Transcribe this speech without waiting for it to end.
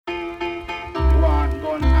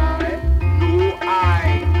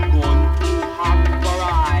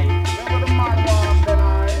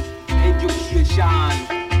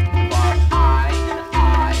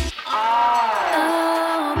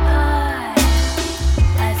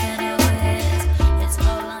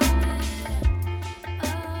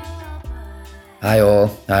Hi all,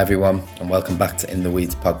 hi everyone, and welcome back to In the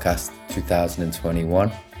Weeds podcast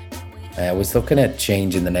 2021. I was looking at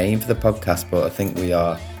changing the name for the podcast, but I think we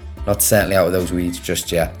are not certainly out of those weeds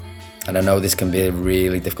just yet. And I know this can be a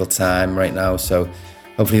really difficult time right now, so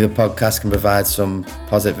hopefully the podcast can provide some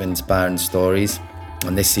positive, inspiring stories.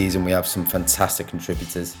 And this season we have some fantastic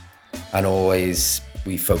contributors, and always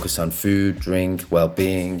we focus on food, drink,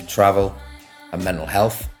 well-being, travel, and mental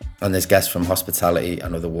health. And there's guests from hospitality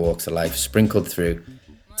and other walks of life sprinkled through,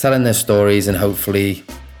 telling their stories and hopefully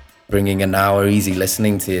bringing an hour easy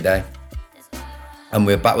listening to your day. And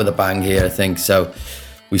we're back with a bang here, I think. So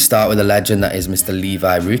we start with a legend that is Mr.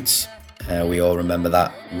 Levi Roots. We all remember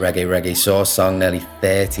that Reggae Sauce song nearly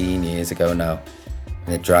 13 years ago now.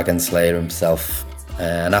 The Dragon Slayer himself.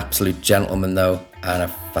 An absolute gentleman though, and a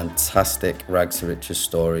fantastic rags to riches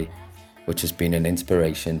story, which has been an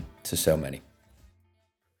inspiration to so many.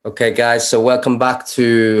 Okay, guys, so welcome back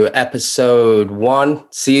to episode 1,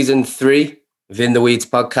 season 3 of In the Weeds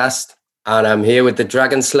podcast. And I'm here with the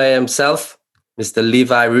Dragon Slayer himself, Mr.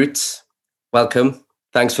 Levi Roots. Welcome.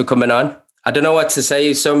 Thanks for coming on. I don't know what to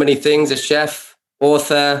say. So many things, a chef,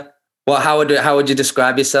 author. How would you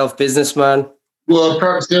describe yourself? Businessman? Well,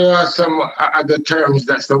 perhaps there are some other terms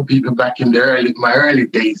that some people back in my early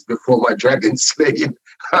days before my Dragon Slaying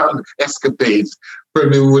escapades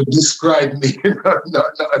probably would describe me,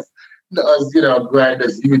 not as grand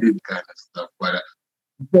as you did kind of stuff. But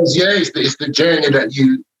because it's the journey that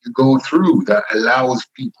you go through that allows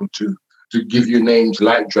people to give you names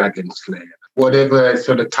like Dragon Slayer. Whatever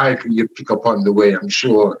sort of title you pick up on the way, I'm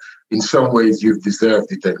sure in some ways you've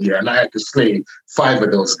deserved it. And I had to slay 5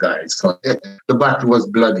 of those guys. So the battle was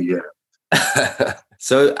bloody, yeah.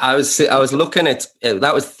 So I was looking at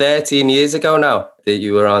that was 13 years ago now that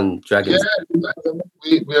you were on Dragon.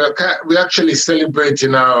 Yeah, we're actually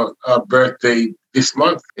celebrating our birthday this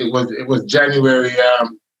month. It was January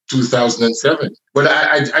 2007. But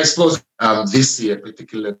I suppose this year,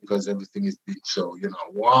 particularly because everything has been so,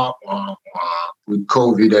 with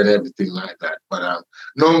COVID and everything like that. But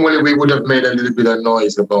normally we would have made a little bit of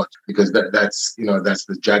noise about it because that's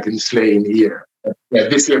the Dragon Slaying year. Yeah,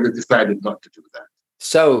 this year we decided not to do that.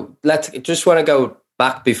 So just want to go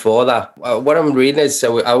back before that. What I'm reading is,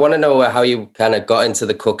 so I want to know how you kind of got into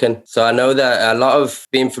the cooking. So I know that a lot of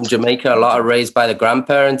being from Jamaica, a lot of raised by the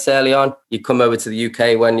grandparents early on. You come over to the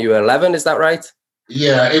UK when you were 11, is that right?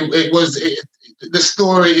 Yeah, the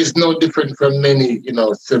story is no different from many,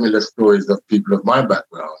 similar stories of people of my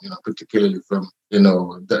background, particularly from,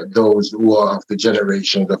 those who are of the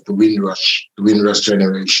generations of the Windrush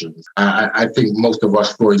generations. I think most of our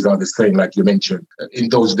stories are the same, like you mentioned. In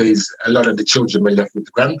those days, a lot of the children were left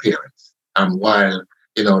with grandparents. And while,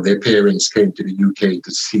 their parents came to the UK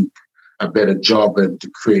to seek a better job and to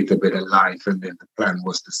create a better life. And then the plan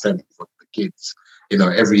was to send for the kids,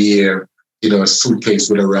 every year. A suitcase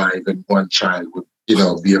would arrive and one child would,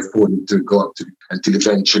 be afforded to go up to until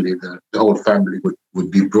eventually the whole family would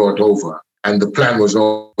be brought over. And the plan was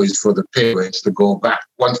always for the parents to go back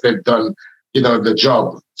once they've done, the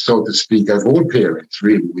job, so to speak, as all parents,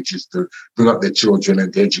 really, which is to bring up their children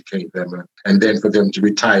and to educate them and then for them to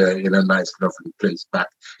retire in a nice, lovely place back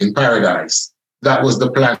in paradise. That was the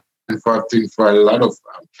plan for a lot of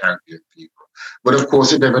Caribbean people. But of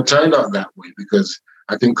course, it never turned out that way because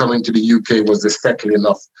I think coming to the UK was the settling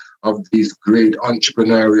of these great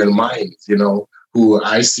entrepreneurial minds, who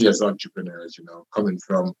I see as entrepreneurs, coming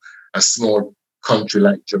from a small country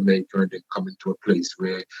like Jamaica and then coming to a place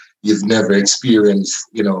where you've never experienced,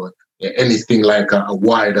 anything like a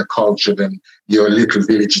wider culture than your little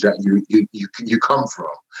village that you come from.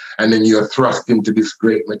 And then you're thrust into this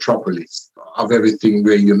great metropolis of everything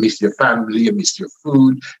where you miss your family, you miss your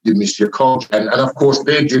food, you miss your culture. And of course,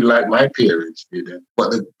 they did like my parents did.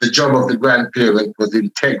 But the job of the grandparent was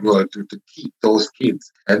integral to keep those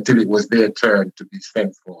kids until it was their turn to be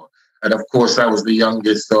sent for. And of course, I was the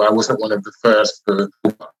youngest, so I wasn't one of the first. But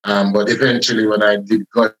eventually, when I did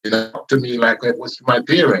got up to me like it was my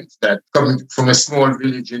parents that coming from a small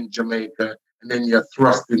village in Jamaica, and then you're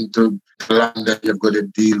thrust into London, you've got to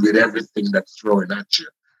deal with everything that's thrown at you.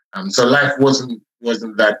 So life wasn't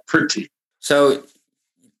that pretty. So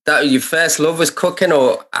that your first love was cooking,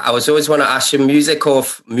 or I was always want to ask you music or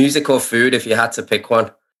food if you had to pick one.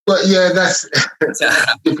 But yeah, that's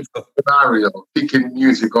a difficult scenario, picking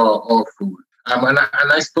music or food. And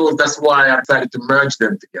I suppose that's why I decided to merge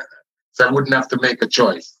them together. So I wouldn't have to make a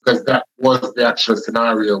choice because that was the actual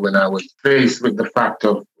scenario when I was faced with the fact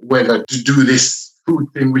of whether to do this food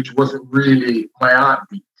thing, which wasn't really my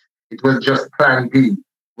heartbeat. It was just plan B,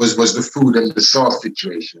 was the food and the sauce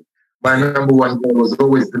situation. My number one goal was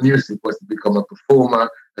always the music, was to become a performer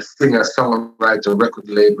a singer, songwriter, record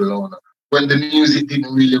label owner. When the music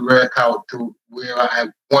didn't really work out to where I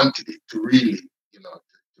wanted it to really, to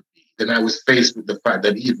be, then I was faced with the fact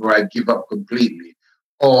that either I give up completely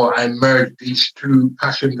or I merge these two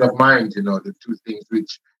passions of mine, the two things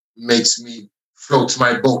which makes me floats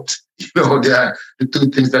my boat. The two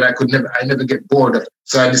things that I never get bored of.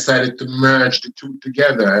 So I decided to merge the two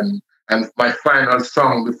together. And my final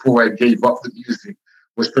song before I gave up the music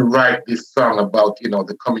was to write this song about,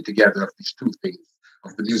 the coming together of these two things,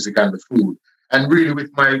 of the music and the food. And really with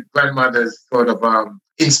my grandmother's sort of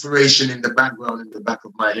inspiration in the background, in the back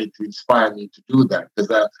of my head to inspire me to do that.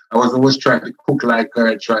 Because I was always trying to cook like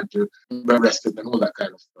her, trying to be arrested and all that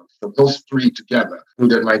kind of stuff. So those three together,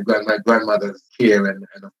 including my grandmother's care and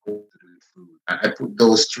of course the food. I put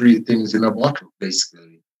those three things in a bottle,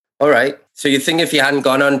 basically. All right. So you think if you hadn't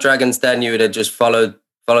gone on Dragon's Den, you would have just followed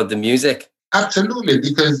the music? Absolutely,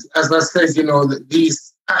 because as I said,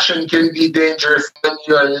 these passion can be dangerous when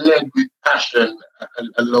you are led with passion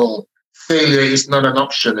alone. Failure is not an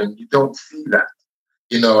option, and you don't see that,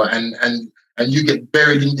 and you get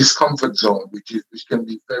buried in this comfort zone, which can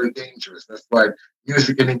be very dangerous. That's why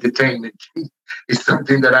music and entertainment is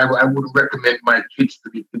something that I wouldn't recommend my kids to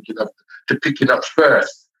be picking up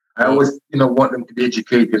first. I always, want them to be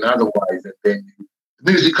educated otherwise, and then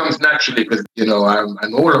the music comes naturally because,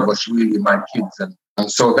 and all of us really, my kids, and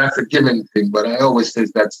so that's a given thing. But I always say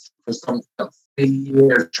that for some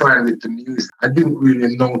years trying with the music, I didn't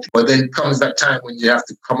really know. But then comes that time when you have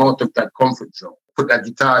to come out of that comfort zone, put that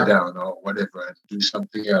guitar down or whatever and do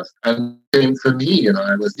something else. And same for me,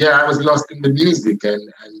 I was lost in the music and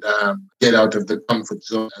get out of the comfort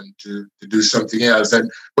zone and to do something else. And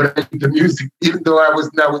when I did the music, even though I was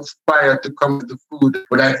now inspired to come to the food,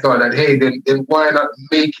 but I thought that, hey, then why not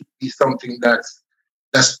make it be something that's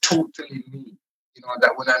totally me?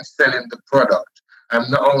 That when I'm selling the product,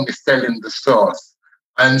 I'm not only selling the sauce,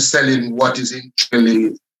 I'm selling what is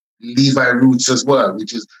actually Levi roots as well,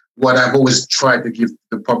 which is what I've always tried to give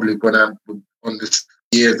the public when I'm on this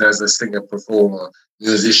years as a singer, performer,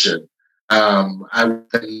 musician. I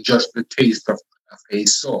want just the taste of a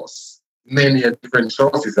sauce. Many different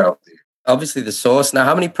sauces out there. Obviously, the sauce. Now,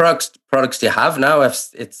 how many products do you have now?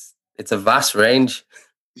 It's a vast range.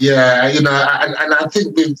 Yeah, and I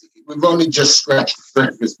think we've only just scratched the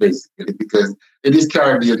surface basically because it is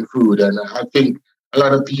Caribbean food, and I think a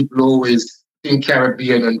lot of people always think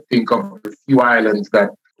Caribbean and think of the few islands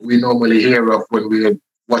that we normally hear of when we're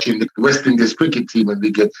watching the West Indies cricket team, and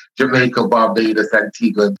we get Jamaica, Barbados,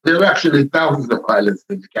 Antigua. There are actually thousands of islands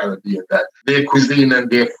in the Caribbean that their cuisine and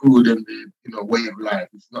their food and their way of life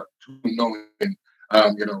is not too known,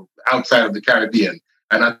 outside of the Caribbean.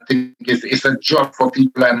 And I think it's a job for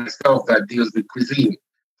people like myself that deals with cuisine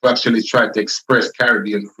to actually try to express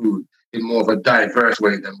Caribbean food in more of a diverse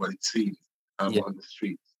way than what it seems on the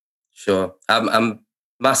streets. Sure. I'm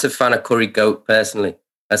massive fan of curry goat personally.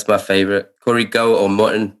 That's my favorite. Curry goat or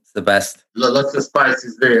mutton is the best. Lots of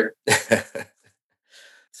spices there.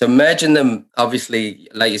 So merging them, obviously,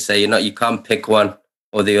 like you say, you can't pick one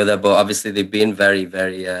or the other, but obviously they've been very,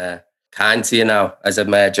 very kind to you now as a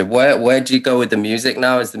merger. Where do you go with the music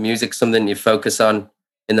now? Is the music something you focus on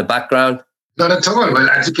in the background? Not at all. Well,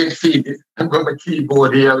 as you can see, I've got my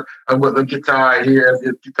keyboard here, I've got the guitar here,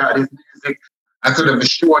 the guitar is music. I could have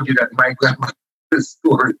assured you that my grandmother's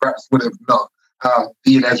story perhaps would have not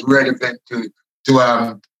been as relevant to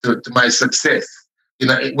my success.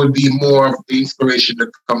 It would be more of the inspiration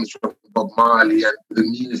that comes from Bob Marley and the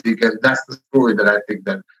music, and that's the story that I think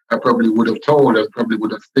that I probably would have told and probably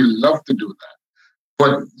would have still loved to do that.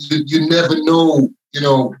 But you never know,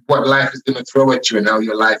 what life is going to throw at you and how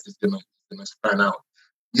your life is going to span out.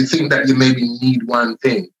 You think that you maybe need one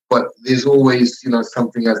thing, but there's always,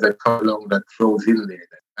 something else that comes along that throws in there.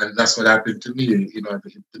 And that's what happened to me.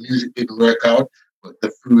 The music didn't work out, but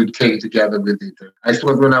the food came together with it. I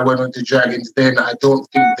suppose when I went on to Dragon's Den, I don't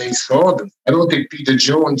think they saw them. I don't think Peter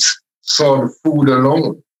Jones saw the food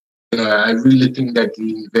alone. I really think that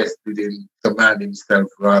he invested in the man himself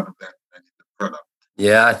rather than the product.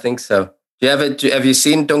 Yeah, I think so. Have you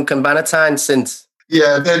seen Duncan Bannatyne since?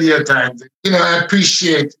 Yeah, many a times. I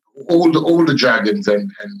appreciate all the dragons and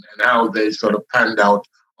how they sort of panned out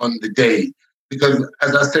on the day. Because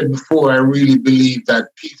as I said before, I really believe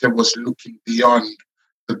that Peter was looking beyond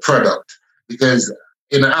the product. Because,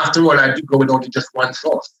 after all, I did go with only just one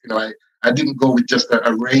sauce. I didn't go with just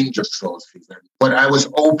a range of sauces. But I was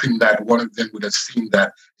hoping that one of them would have seen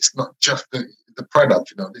that it's not just the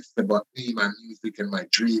product. This is about me, my music, and my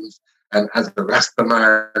dreams. And as a Rasta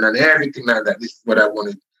man and everything like that, this is what I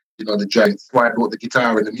wanted, the dragons. So I brought the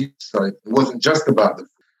guitar and the music. So it wasn't just about the food.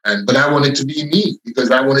 But I want it to be me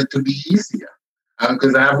because I want it to be easier.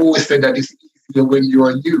 Because I've always said that it's easier when you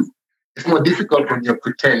are you. It's more difficult when you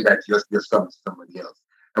pretend that you're somebody else.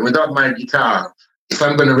 And without my guitar, if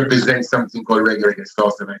I'm going to represent something called reggae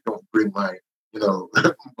sauce and I don't bring my, you know,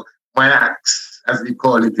 my axe, as we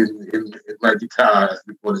call it in my guitar, as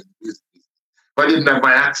we call it in music, if I didn't have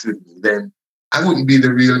my axe with me, then I wouldn't be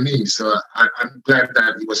the real me. So I'm glad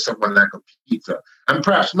that he was someone like a Peter. And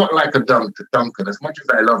perhaps not like a Duncan, as much as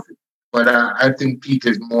I love him. But I think Peter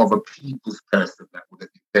is more of a people's person that would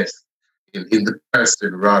invest in the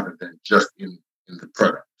person rather than just in the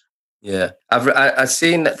product. Yeah, I've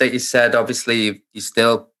seen that you said obviously you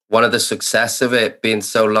still one of the success of it being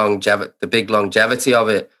so longevity, the big longevity of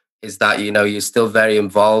it is that you're still very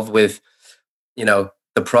involved with the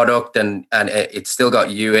product and it's still got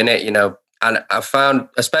you in it. And I found,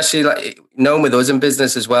 especially like known with us in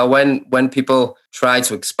business as well, when people try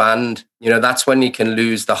to expand, that's when you can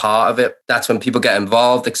lose the heart of it. That's when people get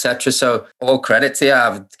involved, etc. So all credit to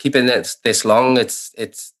you. Keeping it this long,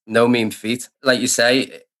 it's no mean feat. Like you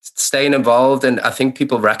say, staying involved, and I think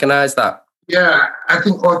people recognize that. Yeah, I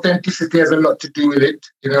think authenticity has a lot to do with it.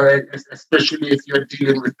 Especially if you're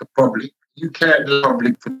dealing with the public, you can't the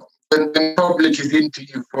public. When the public is into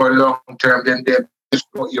you for a long term, then they're just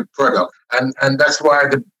got your product, and that's why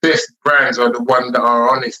the best brands are the ones that are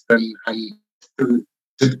honest and to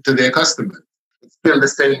their customers. It's still the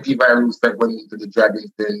same Levi Roots that went into the Dragons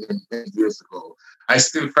Den many years ago. I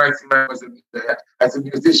still fancy myself as a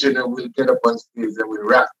musician and will get up on stage and will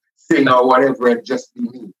rap, sing or whatever and just be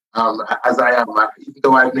me. As I am, even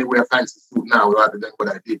though I may wear a fancy suit now rather than what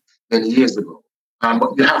I did many years ago.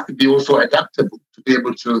 But you have to be also adaptable to be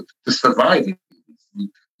able to survive it.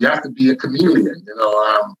 You have to be a chameleon.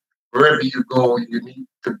 Wherever you go, you need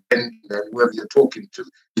to bend, and whoever you're talking to,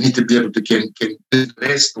 you need to be able to can build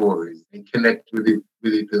their stories and connect with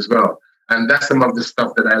it as well. And that's some of the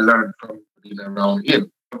stuff that I learned from being around him.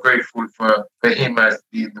 I'm grateful for him as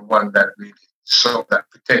being the one that really saw that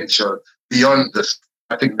potential beyond this.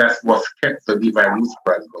 I think that's what's kept the Levi Roots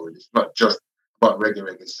brand going. It's not just about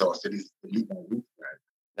reggae sauce. It is the Levi Roots brand.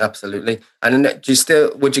 Absolutely. And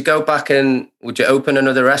would you go back and would you open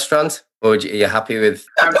another restaurant, or are you happy with?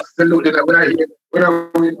 Absolutely.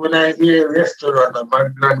 When I hear restaurant,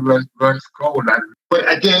 my blood runs cold.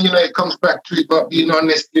 But again, it comes back to it about being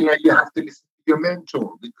honest. You have to listen to your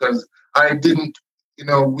mentor, because I didn't,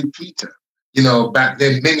 with Peter, back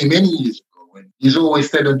then, many, many years ago, when he's always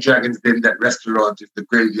said on Dragons Den that restaurant is the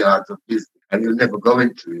graveyard of business and you'll never go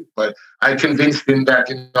into it. But I convinced him that,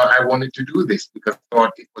 I wanted to do this because I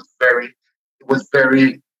thought it was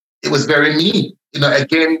very me.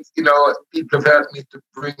 Again, people have helped me to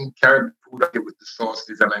bring Caribbean food up here with the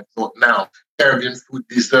sauces, and I thought now Caribbean food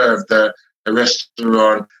deserved a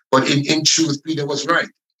restaurant. But in truth, Peter was right.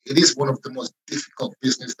 It is one of the most difficult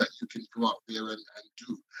business that you can go out there and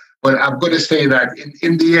do. But I'm going to say that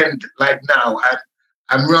in the end, like now,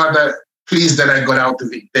 I'm rather pleased that I got out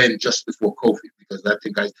of it then just before COVID, because I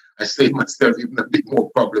think I saved myself even a bit more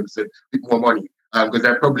problems and a bit more money, because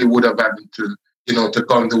I probably would have had to, to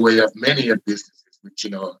gone the way of many of businesses, which,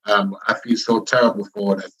 I feel so terrible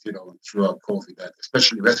for that, throughout COVID, that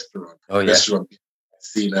especially restaurant. Oh, yeah. Restaurant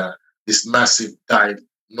seen this massive dive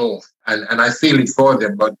north, and I feel it for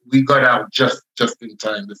them, but we got out just in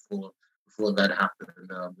time before that happened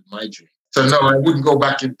with my dream. So no, I wouldn't go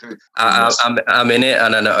back into it. I'm in it,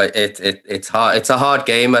 and I know it's hard. It's a hard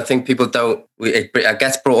game. I think people don't. It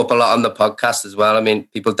gets brought up a lot on the podcast as well. I mean,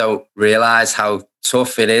 people don't realize how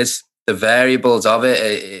tough it is. The variables of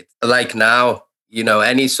it, like now,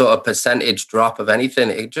 any sort of percentage drop of anything,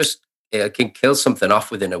 it can kill something off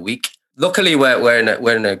within a week. Luckily, we're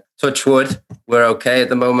in a touch wood. We're okay at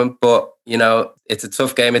the moment, but it's a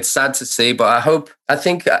tough game. It's sad to see, but I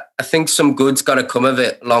think some good's got to come of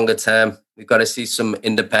it longer term. We've got to see some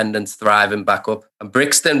independence thriving back up. And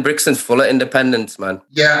Brixton's full of independence, man.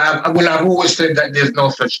 Yeah, I've always said that there's no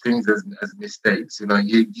such things as mistakes.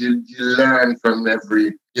 You learn from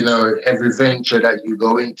every venture that you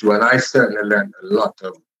go into, and I certainly learned a lot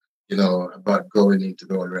of about going into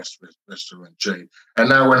the restaurant trade. And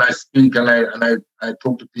now when I speak and I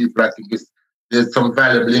talk to people, I think there's some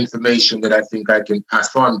valuable information that I think I can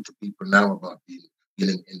pass on to people now about being in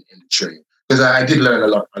the trade. Because I did learn a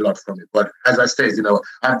lot from it. But as I said,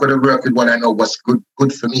 I've got to work with what I know what's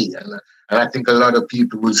good for me. And I think a lot of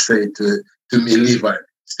people will say to me, Levi,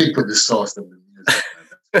 stick with the sauce and the music.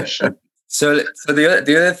 That's for sure. So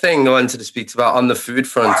the other thing I wanted to speak about on the food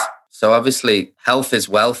front, so obviously health is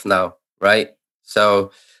wealth now, right?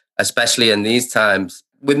 So especially in these times,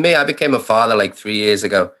 with me, I became a father like 3 years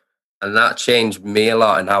ago, and that changed me a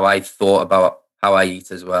lot in how I thought about how I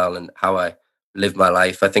eat as well and how I live my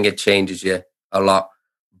life. I think it changes you a lot.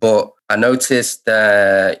 But I noticed,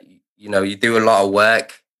 you do a lot of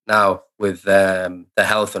work now with the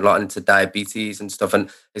health, a lot into diabetes and stuff. And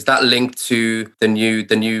is that linked to the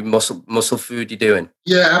new muscle food you're doing?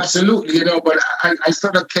 Yeah, absolutely. But I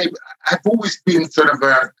sort of came. I've always been sort of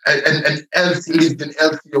lived an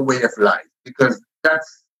healthier way of life because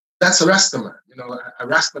that's a Rastaman. A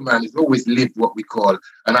Rastaman has always lived what we call,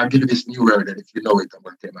 and I'll give you this new word, and if you know it, I'm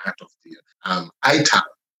going to take my hat off to you. Ital.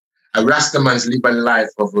 A Rastaman's live a life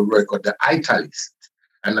of a word called the Italist.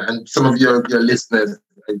 And some of your listeners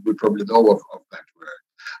will probably know of that word.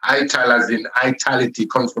 Ital, as in itality,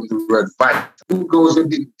 comes from the word vital. It goes a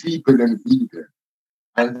bit deeper than vegan.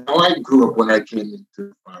 And how I grew up when I came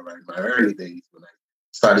into far right, my early days, when I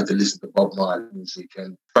started to listen to Bob Marley music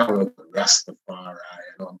and found out Rastafari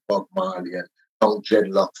and Bob Marley and Young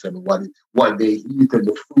Dreadlocks and what they eat and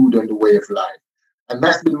the food and the way of life. And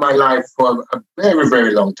that's been my life for a very,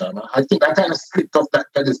 very long time. I think I kind of slipped off that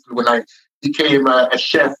pedestal when I became a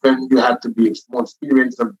chef and you had to be more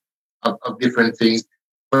experienced of different things.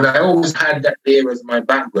 But I always had that there as my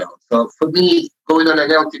background. So for me, going on a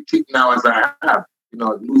healthy kick now as I have,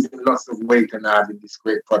 losing lots of weight and having these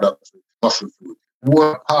great products with muscle food,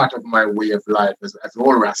 were part of my way of life as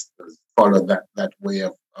all Rastas follow that way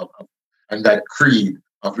of and that creed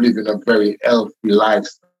of living a very healthy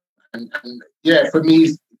lifestyle. And yeah, for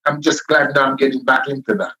me, I'm just glad now I'm getting back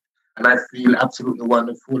into that. And I feel absolutely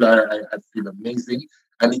wonderful. I feel amazing.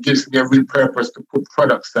 And it gives me a real purpose to put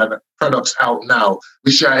products out now,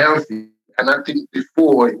 which are healthy. And I think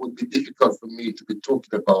before it would be difficult for me to be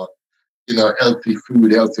talking about, healthy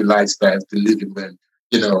food, healthy lifestyle to live in when,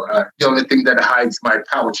 the only thing that hides my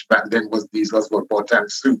pouch back then was these Oswald Botan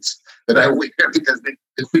suits that I wear because they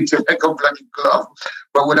feature like a black glove.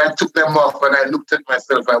 But when I took them off and I looked at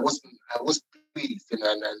myself, I was pleased, and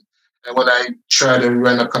when I tried to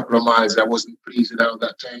run a couple of miles, I wasn't pleased with how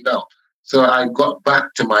that turned out. So I got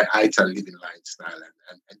back to my ITA living lifestyle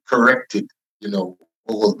and corrected,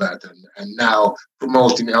 all that. And now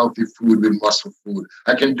promoting healthy food with muscle food.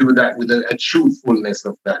 I can do that with a truthfulness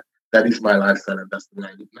of that. That is my lifestyle and that's the way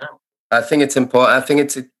I live now. I think it's important. I think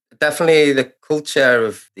it's definitely the culture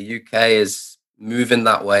of the UK is moving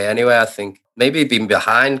that way anyway. I think maybe being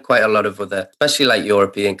behind quite a lot of other, especially like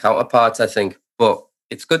European counterparts, I think. But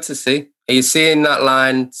it's good to see. Are you seeing that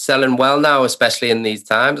line selling well now, especially in these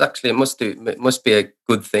times? Actually, it must be a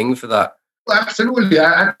good thing for that. Well, absolutely.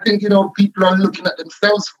 I think, people are looking at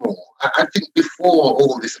themselves more. I think before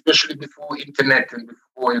all this, especially before internet and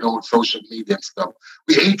before, social media and stuff,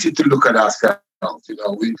 we hated to look at ourselves.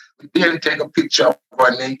 We didn't take a picture of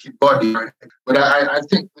our naked body. Right? But I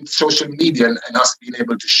think with social media and us being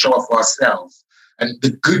able to show off ourselves and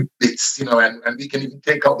the good bits, and we can even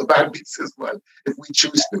take out the bad bits as well if we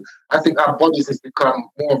choose to. I think our bodies has become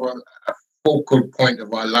more of a focal point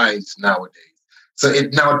of our lives nowadays. So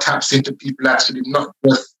it now taps into people actually not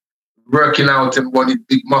just working out and wanting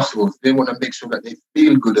big muscles. They want to make sure that they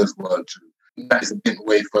feel good as well too. And that is a big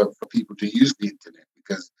way for people to use the internet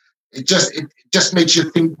because it just makes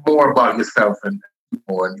you think more about yourself and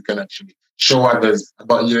more, and you can actually show others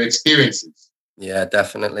about your experiences. Yeah,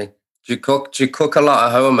 definitely. Do you cook a lot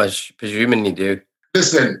at home? I presuming you do.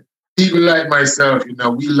 Listen, people like myself,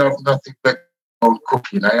 we love nothing but own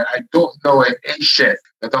cooking. I don't know a chef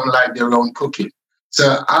that don't like their own cooking.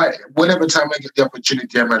 So whenever time I get the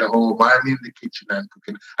opportunity, I'm at home, I'm in the kitchen and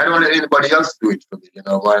cooking. I don't let anybody else do it for me,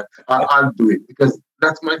 I'll do it because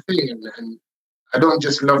that's my thing. And I don't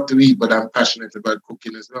just love to eat, but I'm passionate about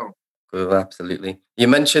cooking as well. Cool, absolutely. You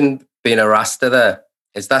mentioned being a Rasta there.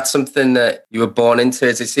 Is that something that you were born into?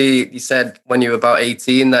 You said when you were about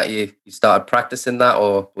 18 that you started practicing that,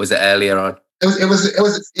 or was it earlier on?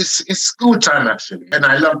 It's school time actually, and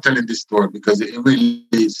I love telling this story because it really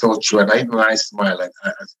is so true. And I smile at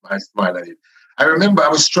it. I remember I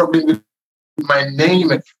was struggling with my name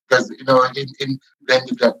because in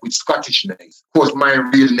ended up with Scottish names. Of course, my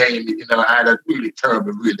real name, I had a really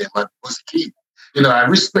terrible real name. It was Keith. I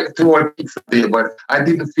respect all Keith there, but I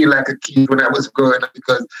didn't feel like a Keith when I was growing up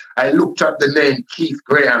because I looked up the name Keith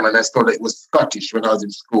Graham and I thought it was Scottish when I was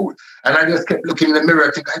in school. And I just kept looking in the mirror,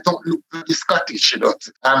 I think I don't look really Scottish, And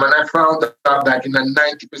I found out that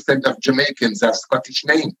 90% of Jamaicans have Scottish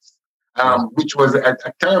names, which was a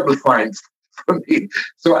terrible find for me.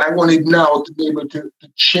 So I wanted now to be able to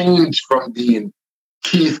change from being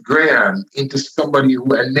Keith Graham into somebody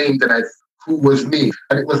a name that who was me.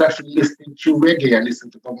 And it was actually listening to reggae and listening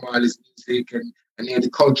to Bob Marley's music and the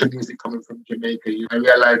culture music coming from Jamaica. I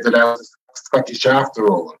realized that I was Scottish after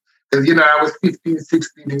all. Because, I was 15,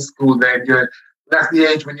 16 in school then. That's the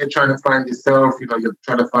age when you're trying to find yourself. You're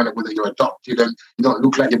trying to find out whether you're adopted and you don't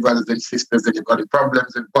look like your brothers and sisters, and you've got the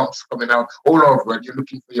problems and bumps coming out all over, and you're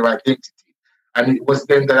looking for your identity. And it was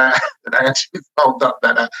then that I that I actually found out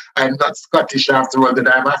that I'm not Scottish after all,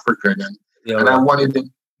 that I'm African, and I wanted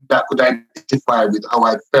them that could identify with how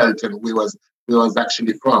I felt and where I was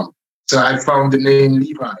actually from. So I found the name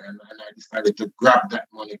Levi, and I decided to grab that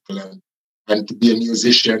moniker and to be a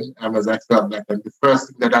musician, as I felt like. And the first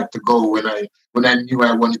thing that had to go when I knew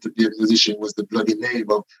I wanted to be a musician was the bloody name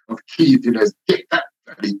of Keith. Get that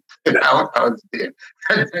bloody out there.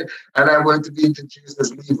 And I wanted to be introduced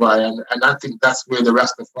as Levi, and I think that's where the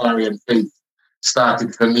Rastafarian faith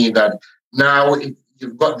started for me. That now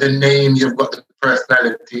you've got the name, you've got the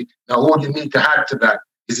personality. Now all you need to add to that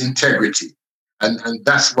is integrity, and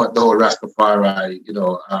that's what the whole Rastafari,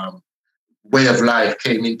 way of life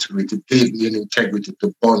came into it. It gave me an integrity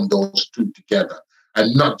to bond those two together,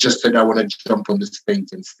 and not just that I want to jump on the stage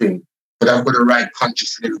and sing, but I've got to write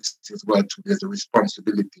conscious lyrics as well too. There's a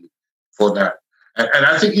responsibility for that, and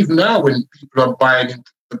I think even now when people are buying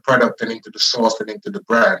into the product and into the sauce and into the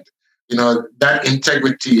brand, that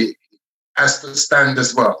integrity has to stand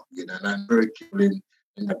as well. And I'm very careful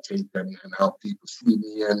in that take and how people see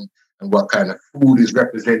me and what kind of food is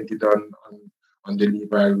represented on the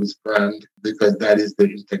Levi Roots brand, because that is the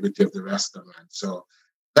integrity of the Rasta man. So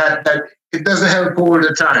that it doesn't help all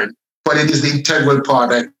the time, but it is the integral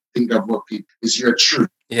part, I think, of what is your truth.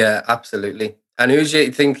 Yeah, absolutely. And who's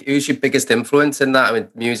your biggest influence in that? I mean,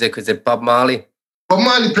 music, is it Bob Marley? Bob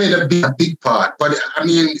Marley played a big part, but I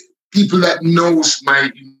mean, people that knows my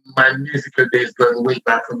musical days going way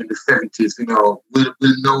back from in the 70s,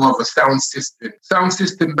 will know of a sound system. Sound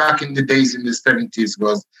system back in the days in the 70s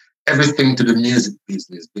was everything to the music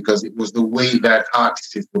business, because it was the way that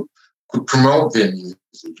artists could promote their music.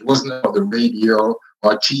 It wasn't about the radio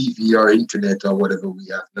or TV or internet or whatever we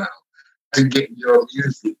have now. To get your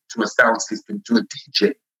music to a sound system, to a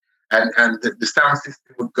DJ. And the sound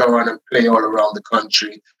system would go on and play all around the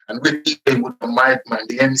country. And with it would the mic man,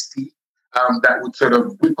 the MC, that would sort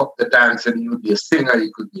of whip up the dance, and you would be a singer,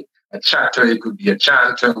 you could be a chatter, you could be a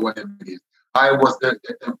chanter, whatever it is. I was the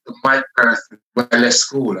mic person when I left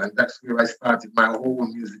school, and that's where I started my whole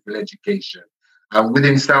musical education.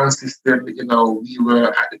 Within sound system, we were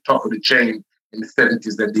at the top of the chain in the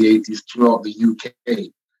 70s and the 80s throughout the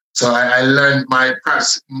UK. So I learned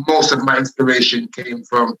most of my inspiration came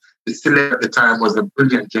from the celeb at the time was a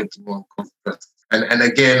brilliant gentleman called Gus. And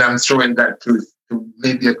again, I'm showing that to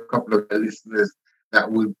maybe a couple of the listeners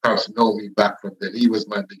that will perhaps know me back from then. He was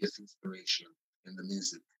my biggest inspiration in the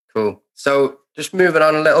music. Cool. So just moving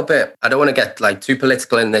on a little bit, I don't want to get too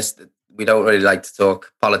political in this. We don't really like to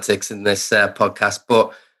talk politics in this podcast,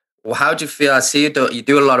 but how do you feel? I see you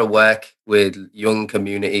do a lot of work with young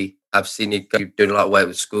community. I've seen you doing a lot of work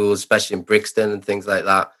with schools, especially in Brixton and things like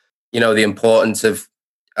that. The importance of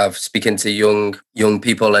speaking to young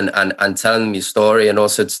people and telling them your story, and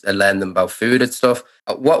also learning them about food and stuff.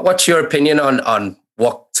 What's your opinion on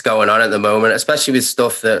what's going on at the moment, especially with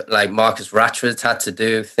stuff that like Marcus Rashford's had to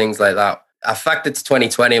do, things like that? The fact it's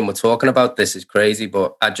 2020 and we're talking about this is crazy,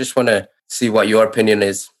 but I just want to see what your opinion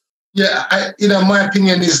is. Yeah, my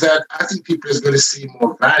opinion is that I think people is going to see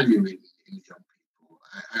more value in young people.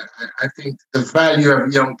 I think the value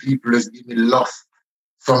of young people has been lost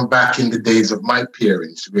from back in the days of my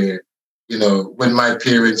parents, where, when my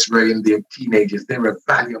parents were in their teenagers, they were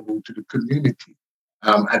valuable to the community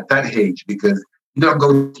at that age, because you don't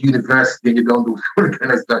go to university and you don't do all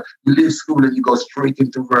kind of stuff. You leave school and you go straight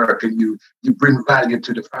into work, and you bring value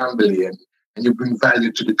to the family and you bring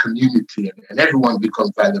value to the community, and everyone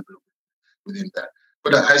becomes valuable within that.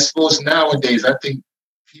 But I suppose nowadays, I think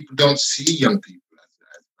people don't see young people as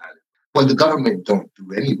valuable. Well, the government don't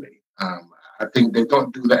do anyway. I think they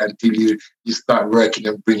don't do that until you start working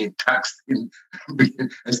and bringing tax in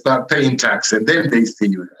and start paying tax, and then they see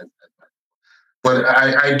you as valuable. But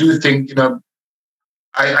I do think,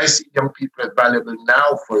 I see young people as valuable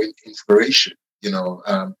now for inspiration.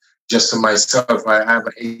 Just to myself, I have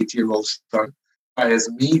an 8-year-old son who inspires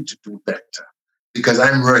me to do better because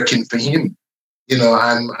I'm working for him.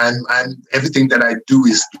 I'm everything that I do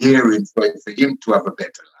is gearing for him to have a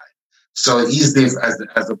better life. So he's there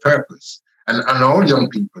as a purpose, and all young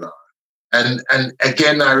people are. And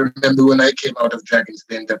again, I remember when I came out of Dragon's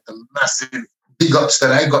Den that the massive big ups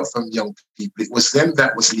that I got from young people, it was them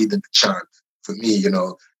that was leading the chant for me,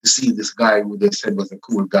 to see this guy who they said was a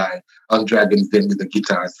cool guy on Dragon's Den with the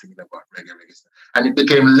guitar singing about reggae stuff. And it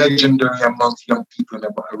became legendary amongst young people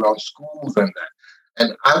and around schools and that.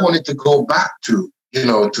 And I wanted to go back to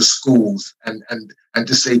to schools and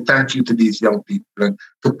to say thank you to these young people and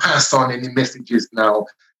to pass on any messages now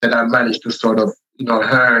that I managed to sort of,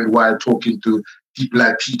 learn while talking to people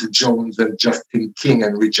like Peter Jones and Justin King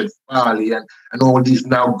and Richard Farley and all these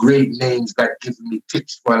now great names that give me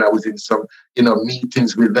tips while I was in some,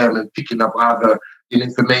 meetings with them and picking up other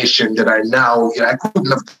information that I now, I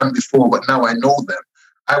couldn't have done before, but now I know them.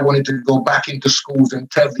 I wanted to go back into schools and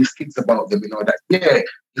tell these kids about them, that,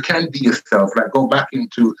 you can be yourself. Like, go back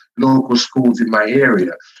into local schools in my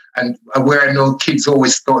area. And where I know kids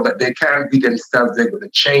always thought that they can't be themselves, they're going to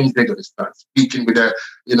change, they're going to start speaking with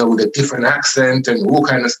a different accent and all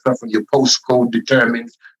kind of stuff, and your postcode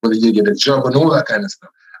determines whether you get a job and all that kind of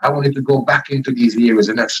stuff. I wanted to go back into these areas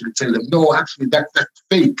and actually tell them, no, actually, that's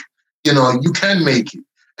fake. You can make it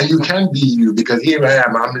and you can be you, because here I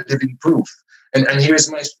am, I'm living proof. And here's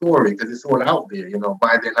my story, because it's all out there.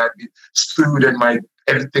 By then I'd be sued and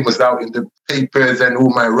everything was out in the papers and all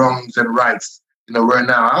my wrongs and rights, were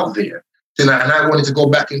now out there. And I wanted to go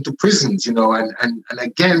back into prisons, and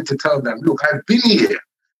again to tell them, look, I've been here,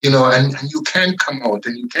 and you can come out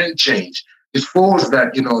and you can change. It falls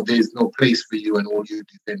that, there's no place for you and all you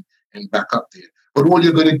do and back up there. But all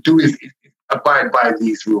you're going to do is abide by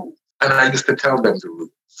these rules. And I used to tell them the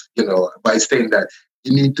rules, by saying that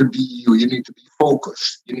you need to be you, you need to be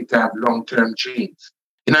focused, you need to have long-term change.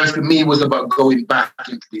 And for me, it was about going back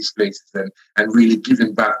into these places and really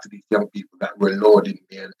giving back to these young people that were lauding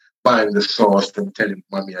me and buying the sauce and telling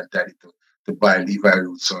mommy and daddy to buy Levi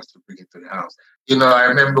root sauce to bring it to the house. I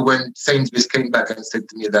remember when Sainsbury's came back and said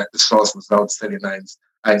to me that the sauce was out selling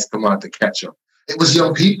Heinz tomato ketchup. It was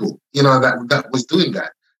young people, that was doing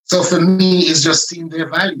that. So for me, it's just seeing their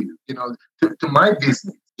value, to my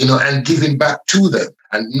business, and giving back to them,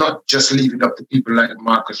 and not just leaving up to people like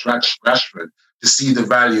Marcus Rashford to see the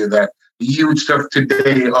value that the youth of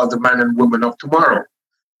today are the man and woman of tomorrow,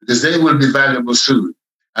 because they will be valuable soon.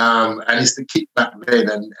 And it's the kick back then,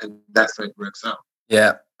 and that's how it works out.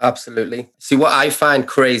 Yeah, absolutely. See, what I find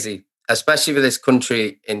crazy, especially for this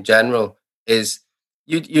country in general, is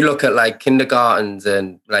you look at like kindergartens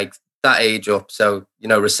and like that age up. So,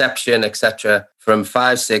 reception, etc. from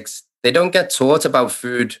 5, 6, they don't get taught about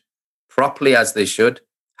food properly as they should,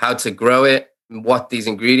 how to grow it, what these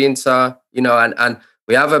ingredients are, and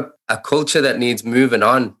we have a culture that needs moving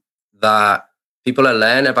on, that people are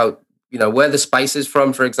learning about, where the spice is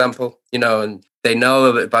from, for example, and they know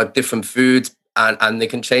about different foods and they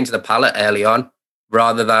can change the palate early on,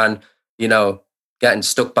 rather than, getting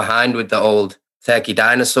stuck behind with the old turkey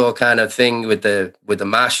dinosaur kind of thing with the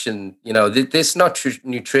mash. And, this is not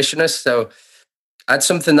nutritious. So that's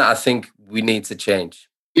something that I think we need to change.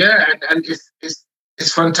 Yeah, and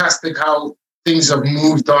it's fantastic how things have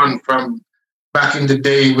moved on from back in the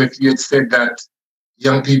day, when you had said that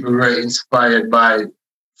young people were inspired by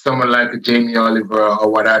someone like a Jamie Oliver or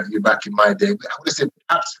what have you back in my day. I would have said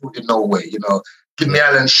absolutely no way, Give me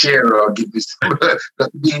Alan Shearer or give me someone to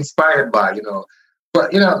be inspired by,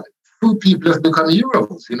 But, food people have become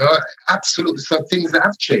heroes, Absolutely. So things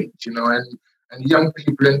have changed, and young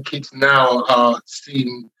people and kids now are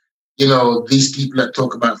seeing, these people that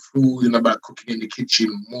talk about food and about cooking in the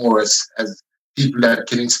kitchen more as people that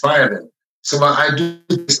can inspire them. So I do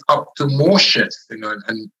this up to more chefs,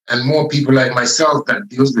 and more people like myself that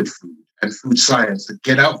deals with food and food science to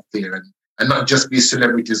get out there and not just be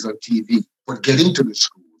celebrities on TV, but get into the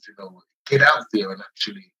schools, get out there and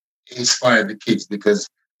actually inspire the kids, because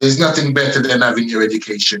there's nothing better than having your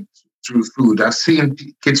education through food. I've seen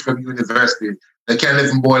kids from university that can't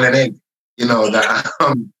even boil an egg,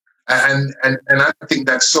 that and I think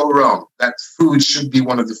that's so wrong. That food should be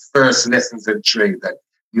one of the first lessons in trade that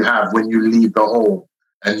you have when you leave the home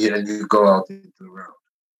and you go out into the world.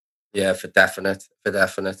 Yeah, for definite.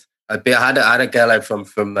 I had a girl out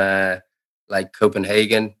from like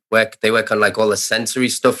Copenhagen, where they work on like all the sensory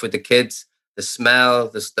stuff with the kids, the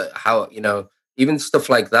smell, how even stuff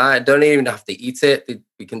like that. I don't even have to eat it.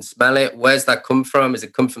 We can smell it. Where's that come from? Does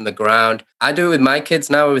it come from the ground? I do it with my kids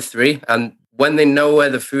now with 3, and when they know where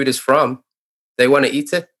the food is from, they want to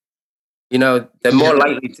eat it. They're more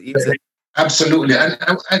likely to eat it. Absolutely. And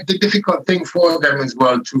the difficult thing for them as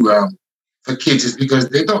well, too, for kids, is because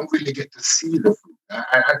they don't really get to see the food.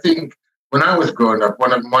 I think when I was growing up,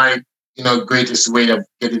 one of my, greatest way of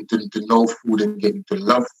getting to know food and getting to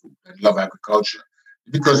love food and love agriculture,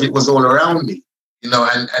 because it was all around me,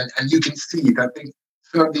 and you can see it. I think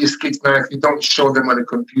some of these kids now, if you don't show them on a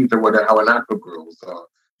computer how an apple grows or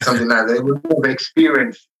something like that, they will never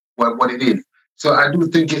experience what it is. So I do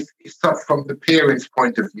think it's tough from the parents'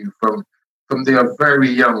 point of view, from they are very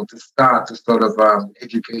young, to start to sort of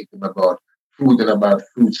educate them about food and about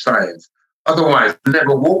food science. Otherwise, they'll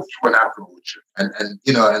never walk through an apple orchard,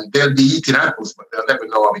 and they'll be eating apples, but they'll never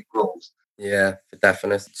know how it grows. Yeah, for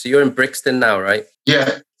definite. So you're in Brixton now, right?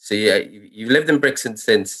 Yeah, So yeah, you've lived in Brixton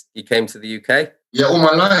since you came to the UK? yeah, all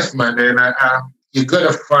my life, man. And you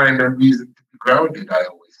gotta find a reason to be grounded. I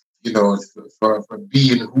always, for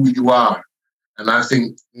being who you are. And I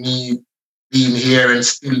think me being here and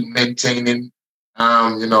still maintaining,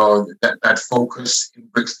 that focus in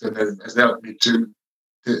Brixton has helped me to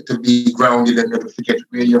be grounded and never forget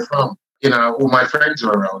where you're from. All my friends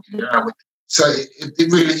are around here. So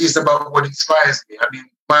it really is about what inspires me. I mean,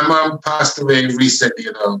 my mom passed away recently,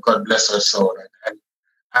 God bless her soul. And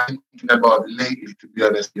I'm thinking about lately, to be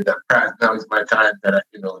honest, that perhaps now is my time that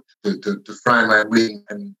to fly my wing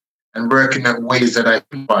and work in ways that I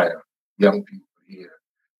inspire young people here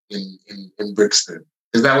in Brixton.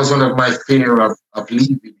 Because that was one of my fear of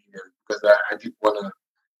leaving here, because I didn't want to,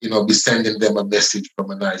 be sending them a message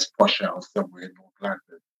from a nice posh house somewhere in North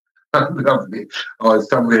London, lovely, or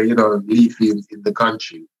somewhere, leafy in the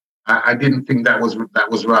country. I didn't think that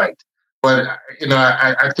was right. But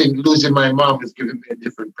I think losing my mom has given me a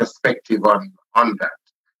different perspective on that,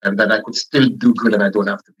 and that I could still do good, and I don't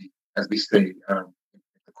have to be, as we say, in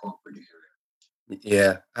the corporate area.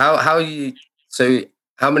 Yeah.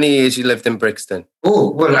 How many years you lived in Brixton?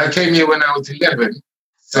 Oh, well, I came here when I was 11.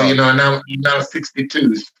 So, now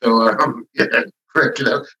 62. So, yeah, correct,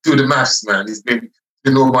 do the maths, man. It's been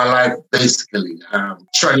all my life, basically.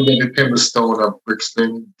 Trying to get the Pebblestone of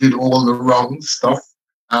Brixton, did all the wrong stuff.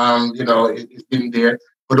 It's been there,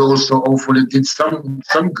 but also hopefully did some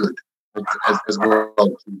good as well.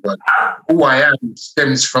 But who I am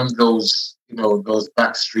stems from those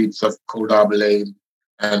back streets of Cold Harbour Lane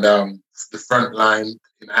and the front line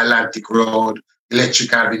in Atlantic Road,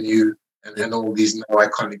 Electric Avenue, and all these now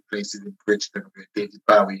iconic places in Brixton where David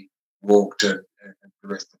Bowie walked and the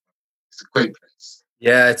rest of them. It's a great place.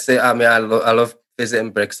 Yeah, I love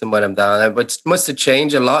visiting Brixton when I'm down there, but it must have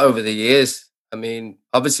changed a lot over the years. I mean,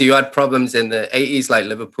 obviously you had problems in the 80s like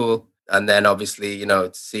Liverpool, and then obviously,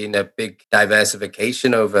 seeing a big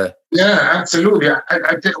diversification over. Yeah, absolutely.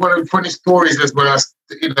 I think one of the funny stories is when I was,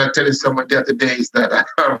 telling someone the other day is that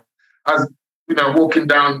I was, walking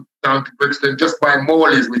down to Brixton just by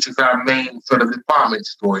Morley's, which is our main sort of department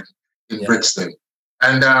store in Brixton.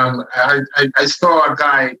 And I saw a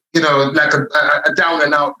guy, like a down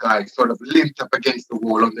and out guy, sort of limped up against the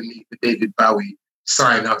wall underneath the David Bowie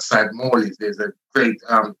sign outside Morley's. There's a great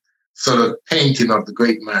sort of painting of the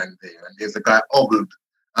great man there. And there's a guy ogled,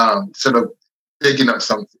 sort of begging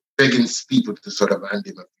people to sort of hand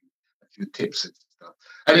him a few tips and stuff.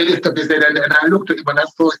 And he lifted up his head, and I looked at him and I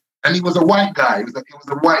thought, and he was a white guy. He was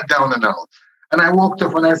a white down and out. And I walked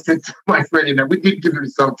up and I said to my friend, we did give him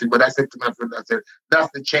something, but I said to my friend, I said,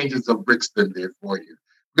 that's the changes of Brixton there for you.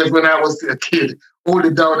 Because when I was a kid, all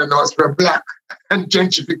the down and outs were black, and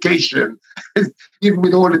gentrification, even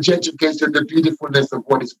with all the gentrification, the beautifulness of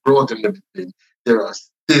what is brought and everything, there are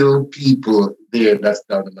still people there that's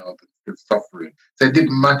down and out and still suffering. So it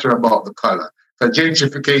didn't matter about the color. So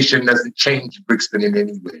gentrification doesn't change Brixton in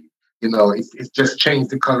any way. It's just changed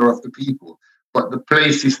the color of the people. But the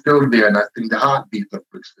place is still there, and I think the heartbeat of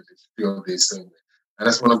Brixton is still there somewhere. And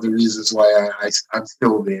that's one of the reasons why I'm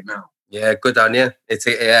still there now. Yeah, good on you.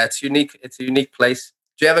 It's unique. It's a unique place.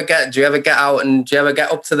 Do you ever get out, and do you ever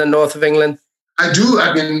get up to the north of England? I do.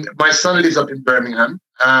 I mean, my son lives up in Birmingham,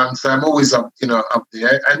 so I'm always up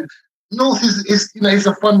there. And north is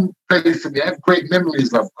a fun place for me. I have great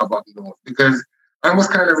memories of up north, because I was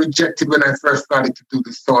kind of rejected when I first started to do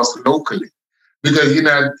the sauce locally. Because,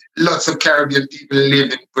 lots of Caribbean people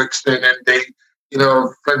live in Brixton, and they,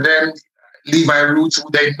 for them, Levi Roots, who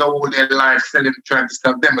they know all their life, trying to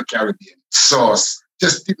sell them a Caribbean sauce,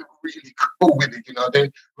 just didn't really go with it.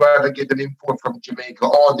 They rather get an import from Jamaica,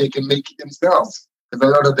 or they can make it themselves. Because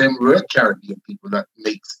a lot of them were Caribbean people that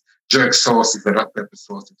makes jerk sauces and hot pepper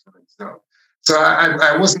sauces for themselves. So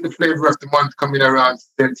I wasn't the flavor of the month coming around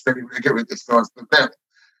selling get with the sauce for them.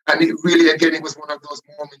 And it really, again, it was one of those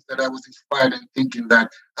moments that I was inspired and thinking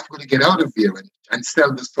that I'm going to get out of here and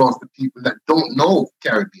sell the sauce to people that don't know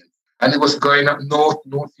Caribbean. And it was going up North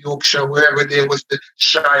Yorkshire, wherever there was the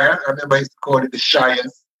Shire. I remember I used to call it the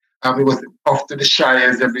Shires. It was off to the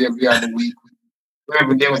Shires every other week.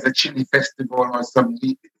 Wherever there was a chili festival or some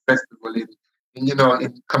meat festival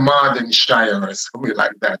in Carmarthenshire or something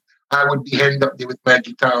like that, I would end up there with my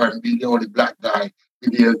guitar and be the only black guy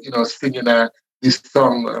singing this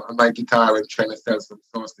song on my guitar and trying to sell some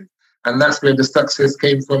sauces. And that's where the success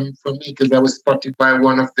came from me, because I was spotted by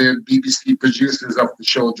one of the BBC producers of the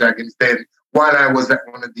show Dragon's Den while I was at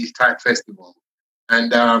one of these type festivals.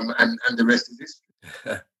 And the rest is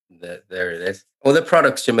history. There it is. Other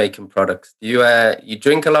products, Jamaican products. Do you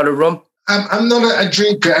drink a lot of rum? I'm not a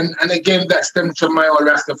drinker, and again, that stems from my old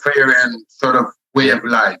Rastafarian sort of way of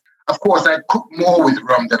life. Of course, I cook more with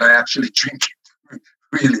rum than I actually drink it,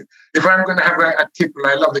 really. If I'm going to have a tipple,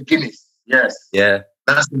 I love the Guinness. Yes. Yeah.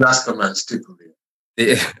 That's the Rastaman's tipple.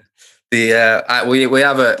 We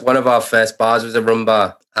have one of our first bars was a rum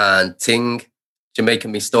bar, and Ting,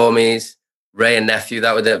 Jamaican Me Stormies, Ray and Nephew,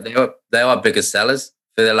 they were our biggest sellers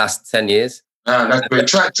for the last 10 years. That's great.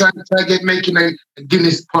 Try get making a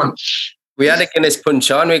Guinness punch. We had a Guinness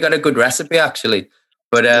punch on. We got a good recipe actually,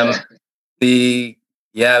 but the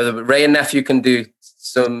Ray and Nephew can do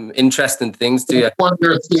some interesting things to you.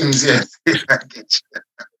 Wonder things, yes. I get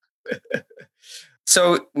you.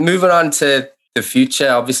 So moving on to the future,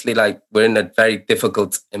 obviously, like we're in a very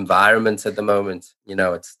difficult environment at the moment. You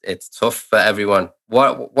know, it's tough for everyone.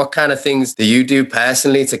 What kind of things do you do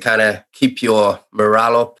personally to kind of keep your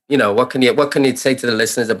morale up? You know, what can you say to the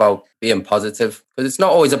listeners about being positive? Because it's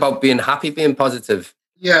not always about being happy, being positive.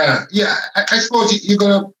 Yeah. I suppose you're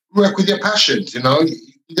gonna work with your passions. You know,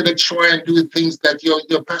 you're gonna try and do things that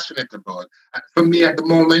you're passionate about. For me, at the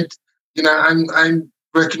moment, you know, I'm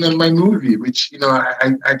working on my movie, which, you know,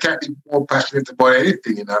 I can't be more passionate about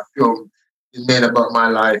anything in a film made about my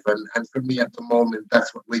life. And for me at the moment,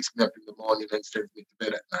 that's what wakes me up in the morning and sends me to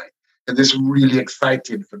bed at night. And it's really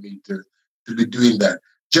exciting for me to be doing that.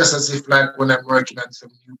 Just as if like when I'm working on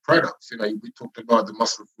some new products, you know, we talked about the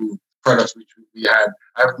muscle food products which we had.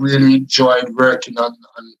 I've really enjoyed working on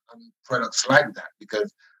products like that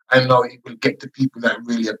because I know it will get to people that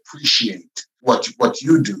really appreciate what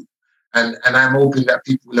you do. And I'm hoping that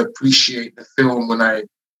people will appreciate the film when I,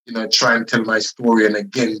 you know, try and tell my story and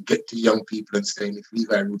again get to young people and saying if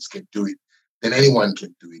Levi Roots can do it, then anyone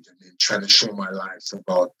can do it. And then trying to show my lives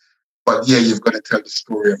about. But yeah, you've got to tell the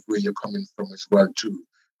story of where you're coming from as well too,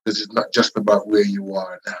 because it's not just about where you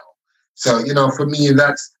are now. So you know, for me,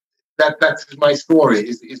 that's my story.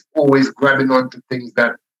 Is always grabbing onto things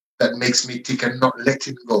that makes me tick and not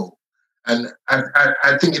letting go. And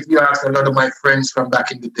I think if you ask a lot of my friends from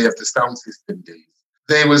back in the day of the sound system days,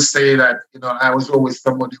 they will say that, you know, I was always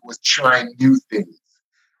somebody who was trying new things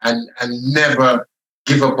and never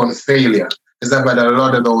give up on failure. Because I've had a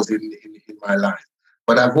lot of those in my life.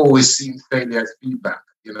 But I've always seen failure as feedback.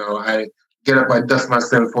 You know, I get up, I dust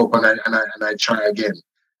myself up and I try again.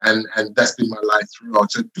 And that's been my life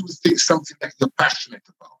throughout. So do something that you're passionate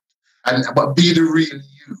about. But be the real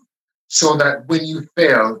you. So that when you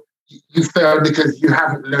fail because you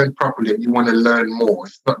haven't learned properly and you want to learn more.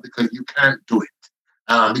 It's not because you can't do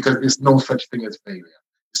it. Because there's no such thing as failure.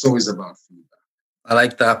 It's always about feedback. I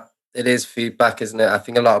like that. It is feedback, isn't it? I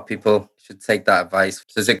think a lot of people should take that advice.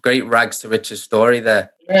 There's a great rags to riches story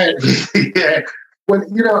there. Yeah. Yeah. Well,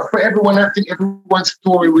 you know, for everyone, I think everyone's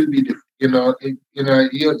story will be different. You know,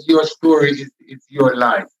 your story is your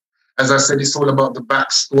life. As I said, it's all about the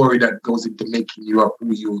backstory that goes into making you up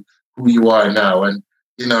who you are now. And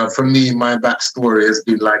you know, for me, my backstory has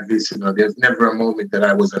been like this. You know, there's never a moment that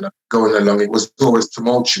I wasn't going along. It was always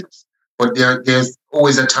tumultuous. But there's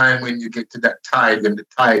always a time when you get to that tide and the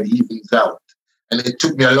tide evens out. And it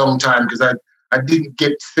took me a long time because I didn't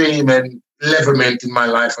get fame and leverment in my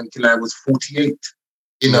life until I was 48.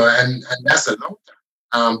 You know, and that's a long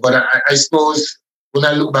time. But I suppose when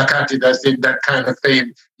I look back at it, I think that kind of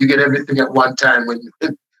fame, you get everything at one time when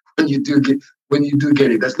you do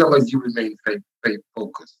get it, as long as you remain faith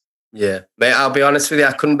focused. Yeah. Mate, I'll be honest with you,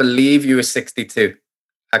 I couldn't believe you were 62.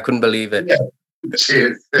 I couldn't believe it. Yeah.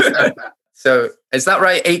 Cheers. So is that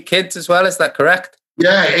right? 8 kids as well? Is that correct?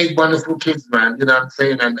 Yeah, 8 wonderful kids, man. You know what I'm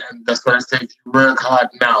saying? And that's why I say you work hard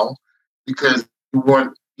now because you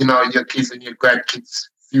want, you know, your kids and your grandkids'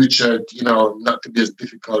 future, you know, not to be as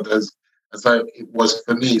difficult as it was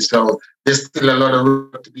for me. So there's still a lot of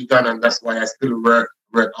work to be done, and that's why I still work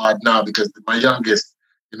hard now because my youngest,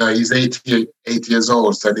 you know, he's 8 years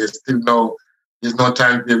old, so there's no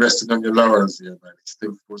time to be resting on your laurels here, man. It's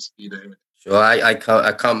still full speed ahead. Sure, I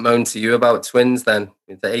can't moan to you about twins then.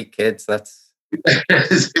 With the 8 kids, that's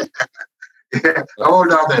yeah. How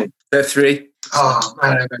old are they? They're 3. Oh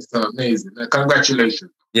man, that's so amazing.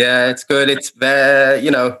 Congratulations. Yeah, it's good. It's very, you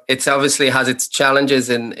know, it's obviously has its challenges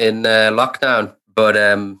in lockdown, but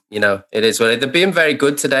you know, it is what they're being very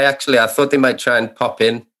good today. Actually, I thought they might try and pop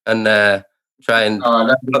in and try and. Oh,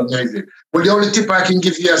 that's amazing. Well, the only tip I can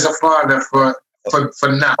give you as a father for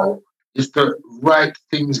now is to write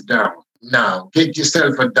things down. Now, get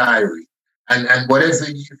yourself a diary, and whatever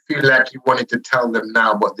you feel like you wanted to tell them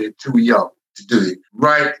now, but they're too young to do it.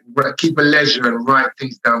 Write, keep a ledger and write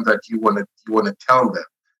things down that you want to tell them.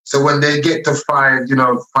 So when they get to 5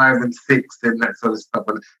 and 6 and that sort of stuff,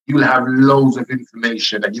 and you'll have loads of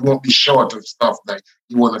information and you won't be short of stuff that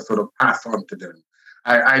you want to sort of pass on to them.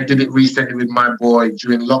 I did it recently with my boy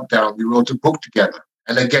during lockdown. We wrote a book together.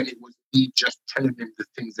 And again, it was me just telling him the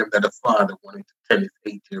things that a father wanted to tell his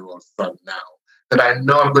 8-year-old son now that I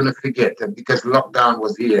know I'm going to forget. And because lockdown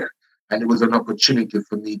was here and it was an opportunity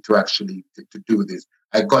for me to actually to do this,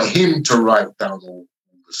 I got him to write down all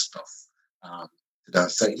the stuff. Um,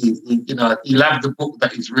 so he loved the book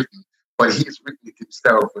that he's written, but he's written it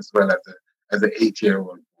himself as well as an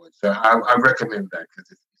 8-year-old boy. So I recommend that because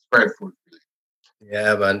it's very fulfilling.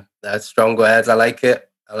 Yeah, man, that's strong words. I like it.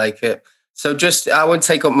 I like it. So just, I won't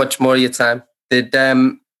take up much more of your time. Did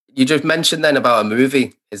you just mentioned then about a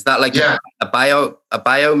movie? Is that like a bio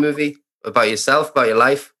movie about yourself, about your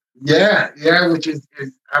life? Yeah, which is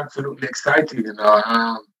absolutely exciting.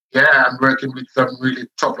 I'm working with some really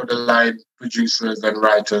top of the line producers and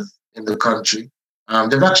writers in the country.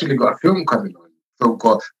 They've actually got a film coming on, a film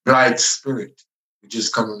called Bright Spirit, which is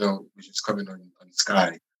coming on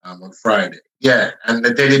Sky on Friday. Yeah, and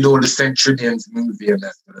they did all the Centurions movie and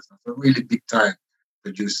that sort of stuff. So really big time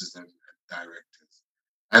producers and directors.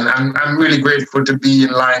 And I'm really grateful to be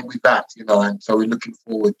in line with that, and so we're looking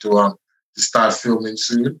forward to start filming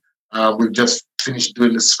soon. We've just finished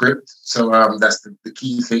doing the script, so that's the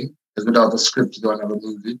key thing. Because without the script, you don't have a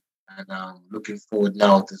movie. And looking forward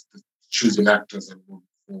now to choosing actors and moving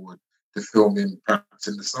forward to filming perhaps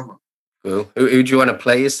in the summer. Cool. Who do you want to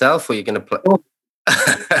play yourself, or are you going to play?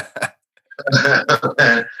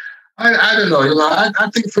 I don't know. I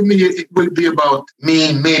think for me it will be about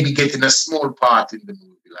me maybe getting a small part in the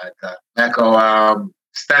movie, like how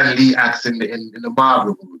Stan Lee acts in the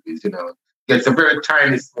Marvel movies. Gets a very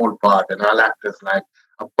tiny small part, and I'll act as like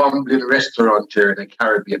a bumbling restaurateur in a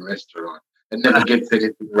Caribbean restaurant and never gets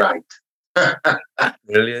anything right.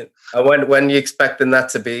 Brilliant. And when are you expecting that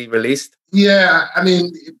to be released? Yeah, I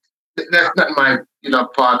mean, that's not my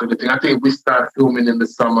part of the thing. I think we start filming in the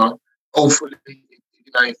summer. Hopefully,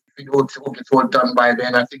 if it's all done by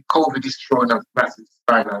then. I think COVID is throwing a massive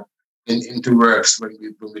spanner into works when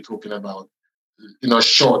we're talking about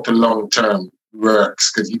short to long term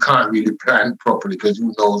works, because you can't really plan properly because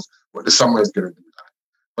who knows what the summer is going to be like.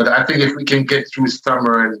 But I think if we can get through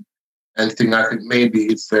summer and thing, I think maybe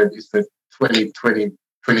it's a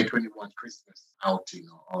 2021 Christmas outing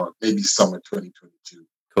or maybe summer 2022.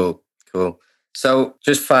 Cool. So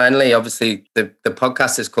just finally, obviously the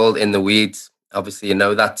podcast is called In the Weeds. Obviously, you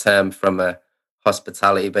know that term from a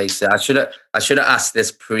hospitality basis. I should have asked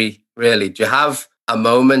this really. Do you have a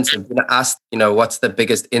moment? I'm going to ask, what's the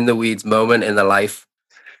biggest in the weeds moment in the life?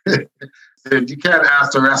 You can't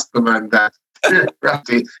ask the Rastaman that.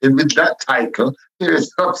 With that title, there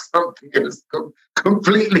is something else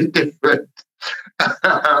completely different.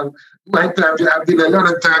 I've been a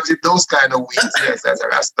lot of times in those kind of weeds, yes, as a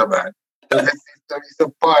Rastaman. It's a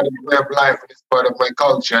part of my way of life, and it's part of my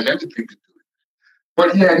culture and everything to do it.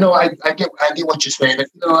 But yeah, no, I get what you're saying.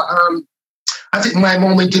 I think my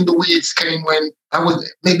moment in the weeds came when I was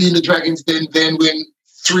maybe in the Dragons Den, then when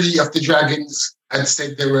 3 of the Dragons had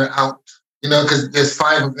said they were out, because there's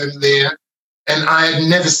 5 of them there. And I had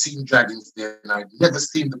never seen Dragons Den. I'd never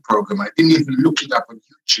seen the program. I didn't even look it up on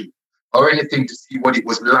YouTube or anything to see what it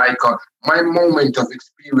was like. My moment of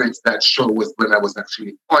experience that show was when I was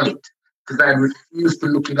actually on it. Because I refused to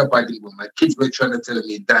look it up. I didn't. My kids were trying to tell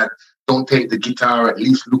me, Dad, don't take the guitar, at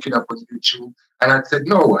least look it up on YouTube. And I said,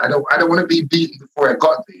 no, I don't want to be beaten before I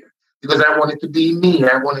got there. Because I wanted to be me.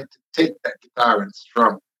 I wanted to take that guitar and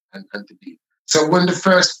strum and to be. So when the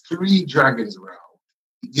first 3 Dragons were out,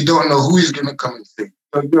 you don't know who is going to come and sing.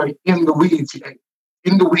 So you're in the weeds.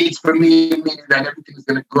 In the weeds for me means that everything is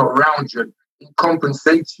going to go around you and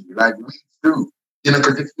compensate you like weeds do.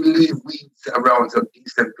 Because if you leave weeds around some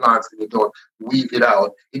decent plants and you don't weed it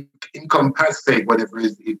out, it can compensate whatever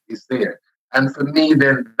is there. And for me,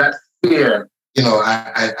 then that fear,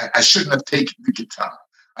 I shouldn't have taken the guitar.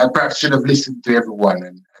 I perhaps should have listened to everyone.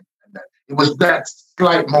 And that. It was that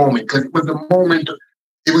slight moment, because it was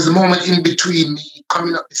a moment in between me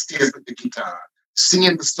coming up the stairs with the guitar,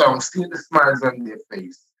 singing the song, seeing the smiles on their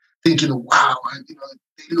face, thinking, wow,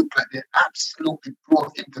 they look like they're absolutely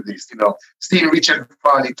brought into this, seeing Richard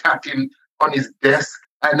Farley tapping on his desk.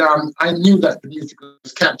 And I knew that the music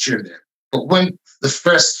was capturing them. But when the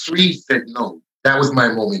first 3 said no, that was my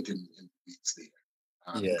moment in the weeks there.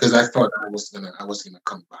 Because I thought I was gonna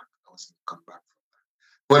come back.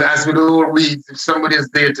 But as with all weeds, if somebody is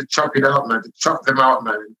there to chop it out, man, to chop them out,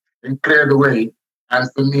 man, and clear the way. And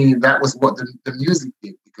for me, that was what the music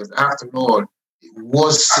did, because after all, it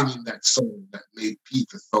was singing that song that made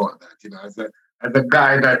people thought that, as a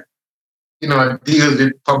guy that, deals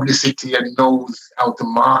with publicity and knows how to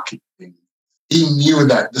market things, he knew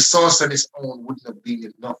that the source on his own wouldn't have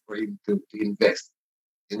been enough for him to invest.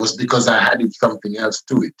 It was because I added something else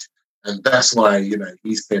to it. And that's why,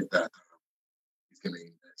 he said that he's going to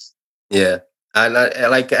invest. Yeah. And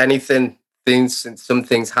like anything, some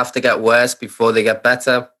things have to get worse before they get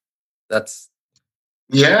better. That's...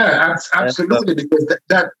 Yeah, absolutely, because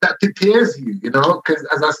that prepares you, because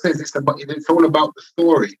as I said, it's all about the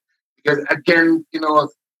story. Because again,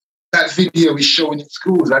 that video is showing in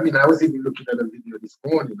schools. I mean, I was even looking at a video this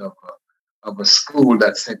morning of a school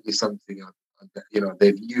that sent me something on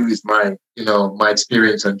they've used my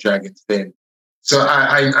experience on Dragon's Den. So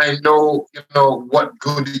I know, what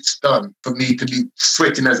good it's done for me to be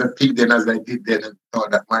sweating as a pig then as I did then, and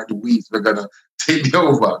thought that my weeds were going to take me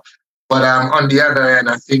over. But on the other end,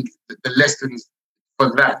 I think the lessons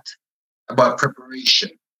for that about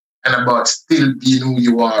preparation and about still being who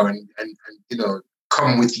you are and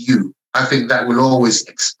come with you, I think that will always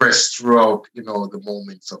express throughout, the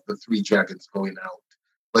moments of the three dragons going out.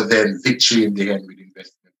 But then victory in the end with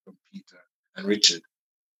investment from Peter and Richard.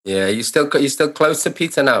 Yeah, you still close to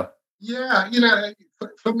Peter now? Yeah,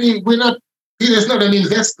 for me, Peter's not an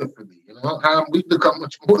investor for me, we become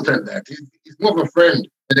much more than that. He's more of a friend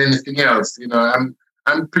than anything else.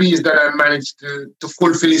 I'm pleased that I managed to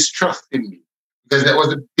fulfill his trust in me, because that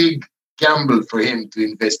was a big gamble for him to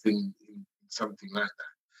invest in something like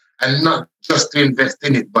that. And not just to invest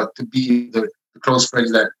in it, but to be the close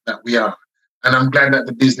friends that we are. And I'm glad that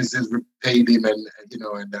the business has repaid him and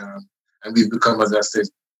we've become, as I said,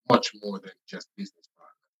 much more than just business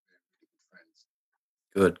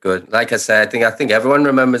partners. Good. Like I said, I think everyone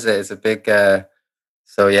remembers it. It's a big...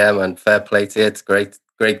 so yeah, man, fair play to you. It's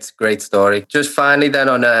great story. Just finally then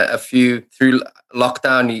on a few through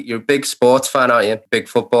lockdown, you're a big sports fan, aren't you? Big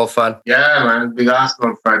football fan. Yeah, man, big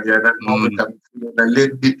Arsenal fan. Yeah, that moment I'm feeling a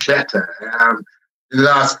little bit better. The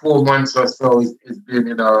last 4 months or so, it's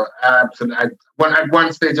been, absolutely. At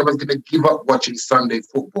one stage, I was going to give up watching Sunday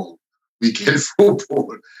football, weekend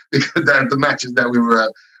football, because the matches that we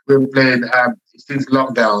were playing since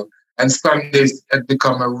lockdown, and Sundays had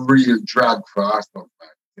become a real drag for Arsenal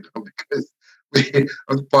fans, because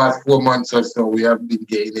over the past 4 months or so, we haven't been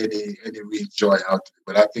getting any real joy out of it.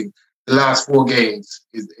 But I think the last 4 games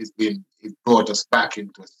it brought us back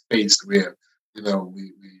into a space where,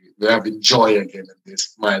 we're having joy again and there's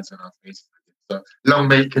smiles on our faces. So long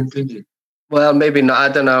may it continue. Well, maybe not. I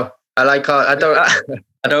don't know.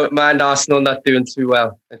 I don't mind Arsenal not doing too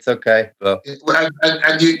well. It's okay. But...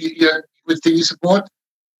 And you which team you support?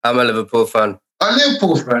 I'm a Liverpool fan. A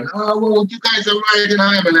Liverpool fan? Oh, well, you guys are riding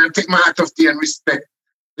high, man. I take my hat off to you and respect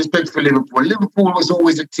for Liverpool. Liverpool was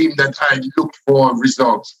always a team that I looked for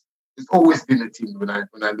results. It's always been a team when I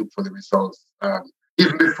look for the results.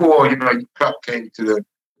 Even before, Klopp came to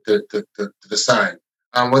the side.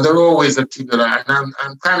 Well, they're always a team that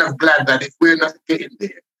I'm kind of glad that if we're not getting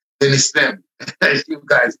there, then it's them. It's you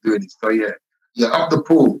guys doing it. So yeah, up the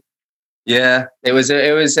pool. Yeah, it was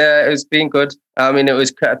been good. I mean, it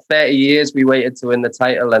was 30 years we waited to win the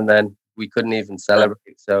title, and then we couldn't even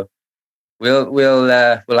celebrate. So we'll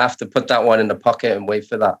have to put that one in the pocket and wait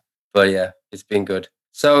for that. But yeah, it's been good.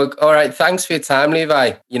 So all right, thanks for your time,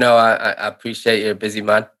 Levi. I appreciate you're a busy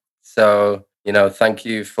man. So thank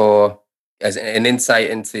you for as an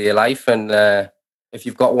insight into your life, and if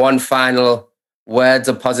you've got one final words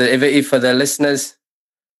of positivity for the listeners,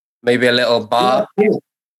 maybe a little bar.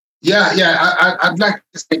 Yeah. I'd like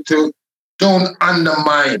to say don't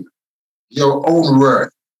undermine your own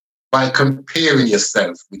worth by comparing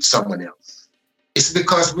yourself with someone else. It's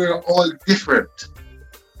because we're all different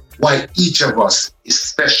why each of us is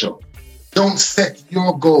special. Don't set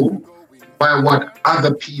your goal by what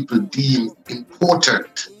other people deem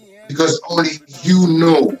important, because only you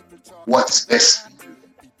know what's best for you.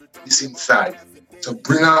 It's inside. So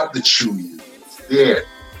bring out the true you. It's there.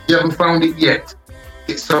 You haven't found it yet.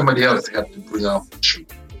 Get somebody else to help to bring out the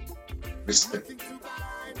truth. Respect.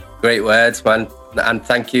 Great words, man. And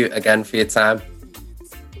thank you again for your time.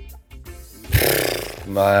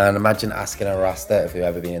 Man, imagine asking a Rasta if you've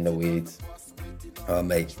ever been in the weeds. Oh,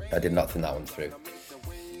 mate, I did not think that one through.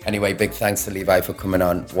 Anyway, big thanks to Levi for coming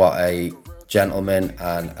on. What a gentleman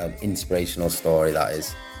and an inspirational story that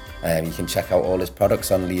is. You can check out all his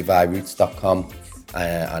products on leviroots.com,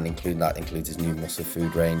 and includes his new muscle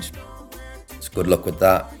food range. So good luck with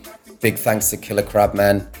that. Big thanks to Killer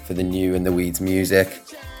Crabman for the new In the Weeds music,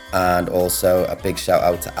 and also a big shout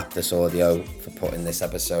out to Aptus Audio for putting this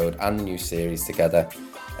episode and the new series together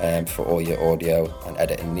for all your audio and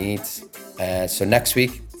editing needs. So next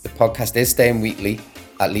week, the podcast is staying weekly,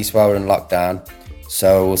 at least while we're in lockdown.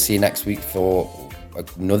 So we'll see you next week for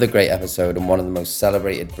another great episode and one of the most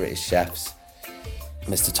celebrated British chefs,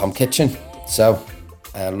 Mr. Tom Kitchen. So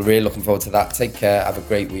really looking forward to that. Take care, have a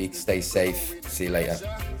great week, stay safe, see you later.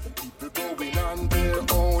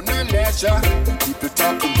 People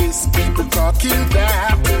talking this, people talking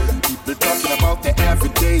that, people talking about the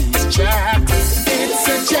everyday chat. It's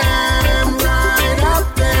a jam, right?